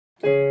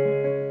First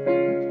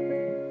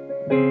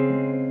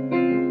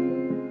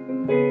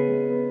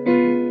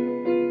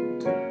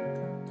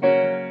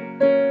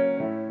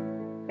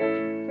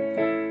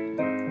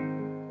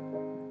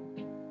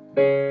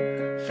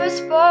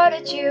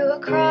spotted you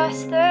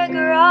across the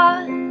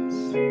grass,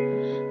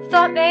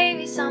 thought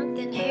maybe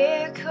something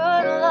here could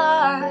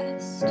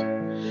last,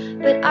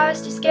 but I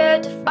was too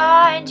scared to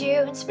find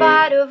you in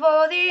spite of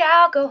all the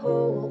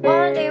alcohol.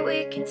 One day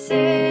we can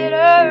sit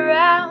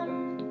around,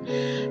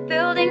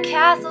 building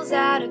castles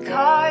out of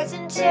cards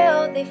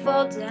until they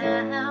fall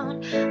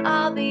down.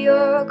 I'll be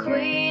your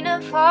queen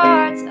of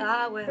hearts,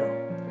 I will.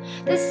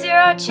 There's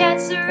zero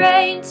chance of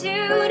rain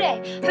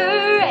today,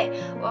 hooray,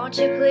 won't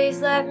you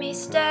please let me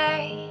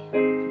stay?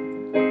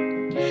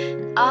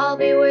 I'll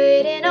be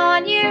waiting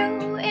on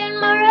you in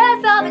my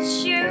red velvet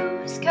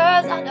shoes,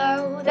 'cause I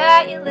know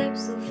that your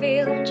lips will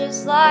feel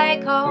just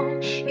like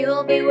home.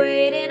 You'll be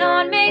waiting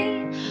on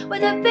me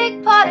with a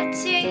big pot of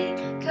tea,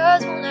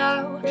 'cause we'll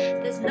know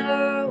there's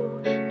no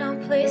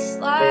place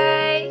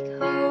like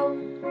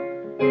home.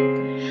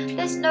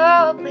 There's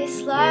no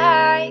place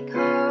like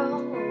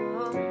home.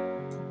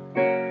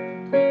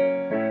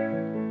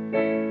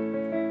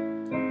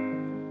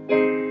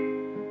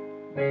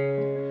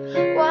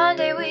 One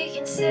day we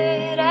can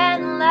sit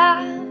and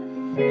laugh,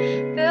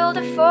 build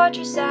a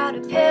fortress out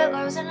of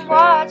pillows and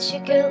watch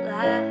it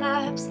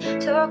collapse.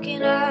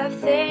 Talking of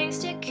things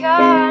to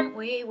come,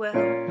 we will.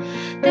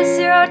 There's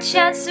zero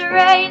chance of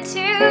rain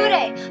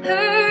today,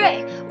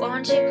 hooray,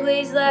 won't you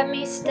please let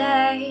me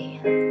stay?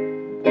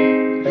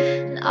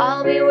 And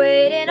I'll be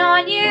waiting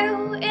on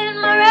you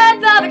in my red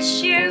velvet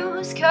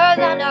shoes, 'cause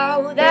I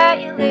know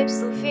that your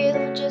lips will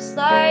feel just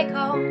like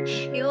home.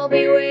 You'll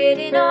be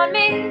waiting on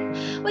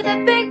me with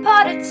a big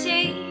pot of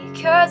tea,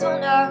 'cause we'll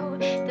know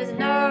there's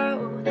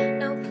no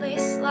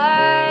place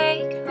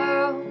like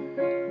home.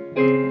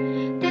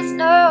 There's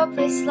no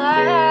place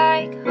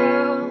like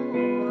home.